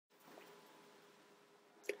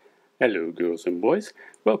Hello girls and boys,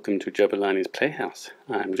 welcome to Jabulani's Playhouse.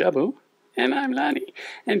 I'm Jabu. And I'm Lani.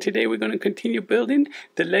 And today we're going to continue building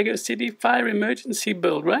the Lego City Fire Emergency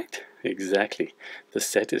build, right? Exactly. The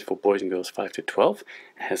set is for boys and girls 5 to 12.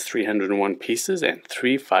 It has 301 pieces and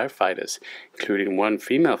 3 firefighters, including 1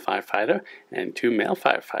 female firefighter and 2 male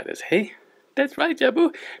firefighters. Hey, that's right,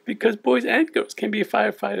 Jabu, because boys and girls can be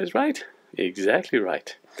firefighters, right? Exactly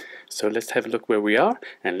right. So let's have a look where we are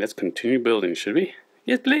and let's continue building, should we?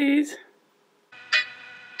 Yes, please.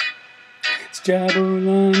 It's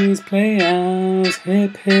Jabulani's Playhouse,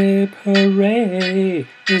 hip hip hooray.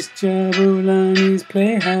 It's Jabulani's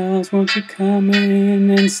Playhouse, won't you come in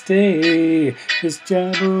and stay? It's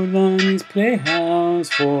Jabulani's Playhouse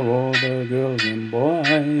for all the girls and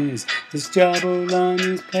boys. It's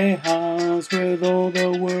Jabulani's Playhouse with all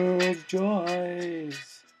the world's joys.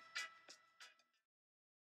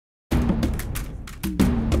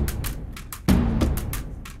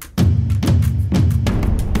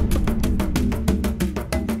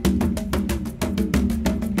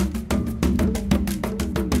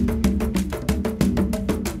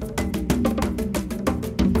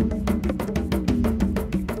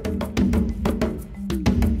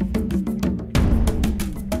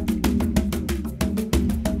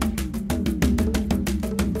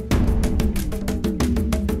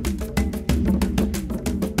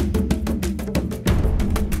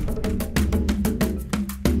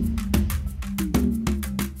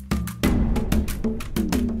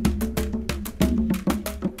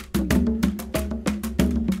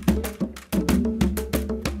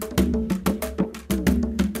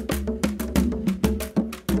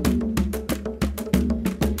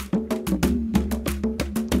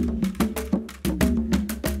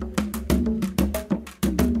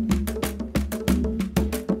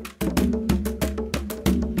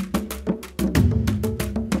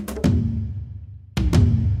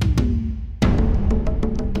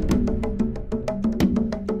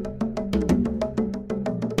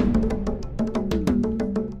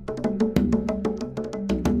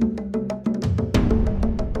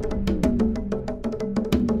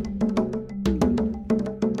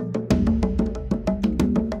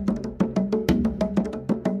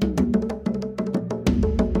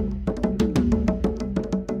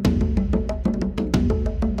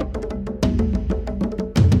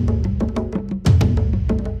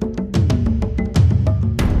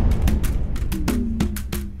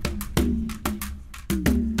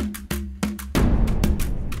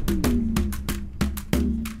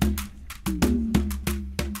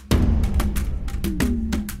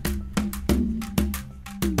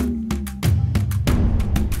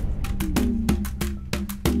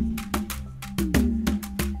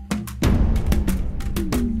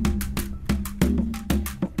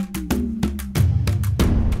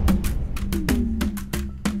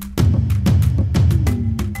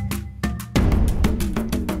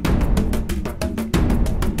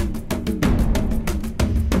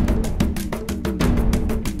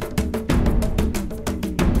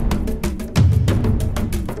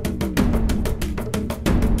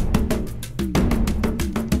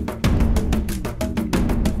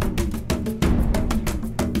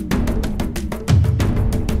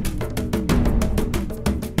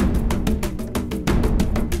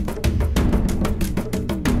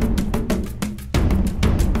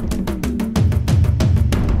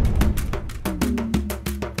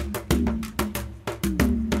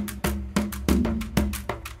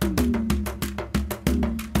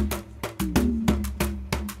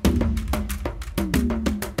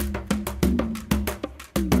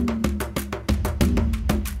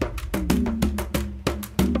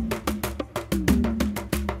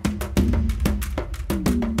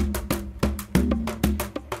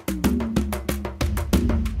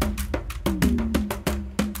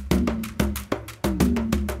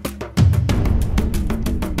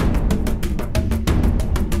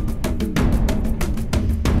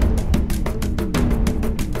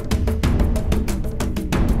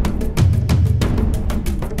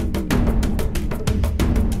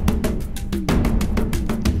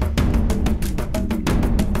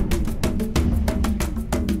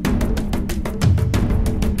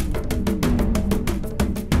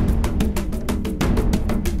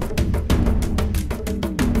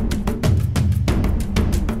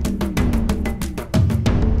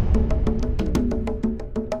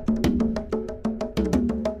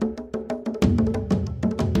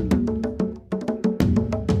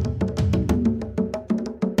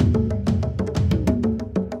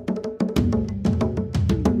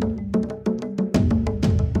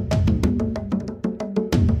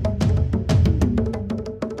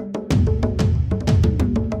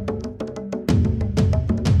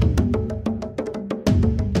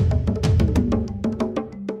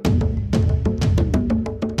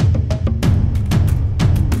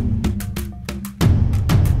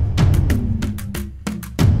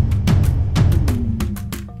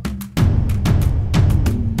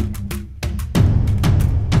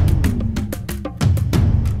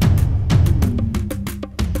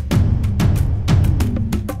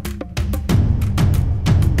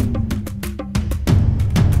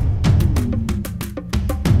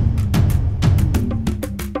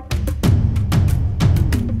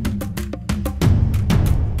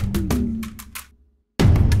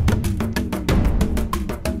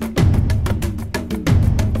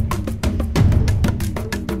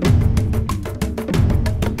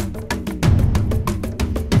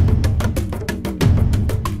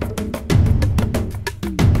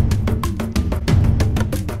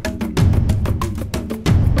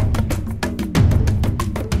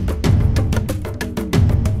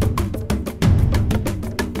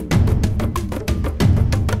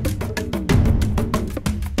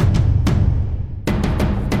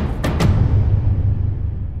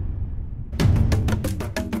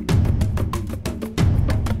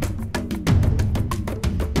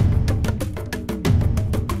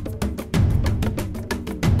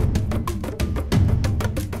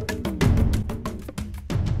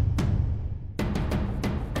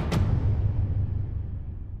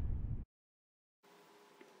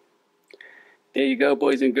 There you go,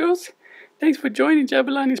 boys and girls. Thanks for joining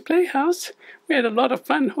Jabulani's Playhouse. We had a lot of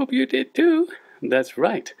fun. Hope you did too. That's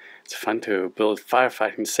right. It's fun to build a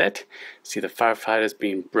firefighting set. See the firefighters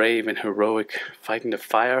being brave and heroic, fighting the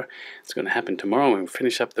fire. It's going to happen tomorrow when we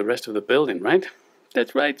finish up the rest of the building, right?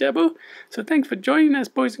 That's right, Jabu. So thanks for joining us,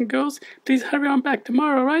 boys and girls. Please hurry on back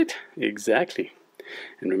tomorrow, right? Exactly.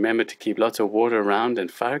 And remember to keep lots of water around and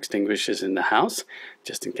fire extinguishers in the house,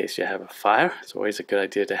 just in case you have a fire. It's always a good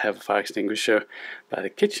idea to have a fire extinguisher by the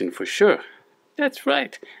kitchen for sure. That's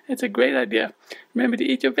right. It's a great idea. Remember to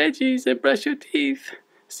eat your veggies and brush your teeth.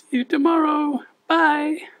 See you tomorrow.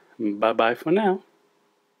 Bye. Bye-bye for now.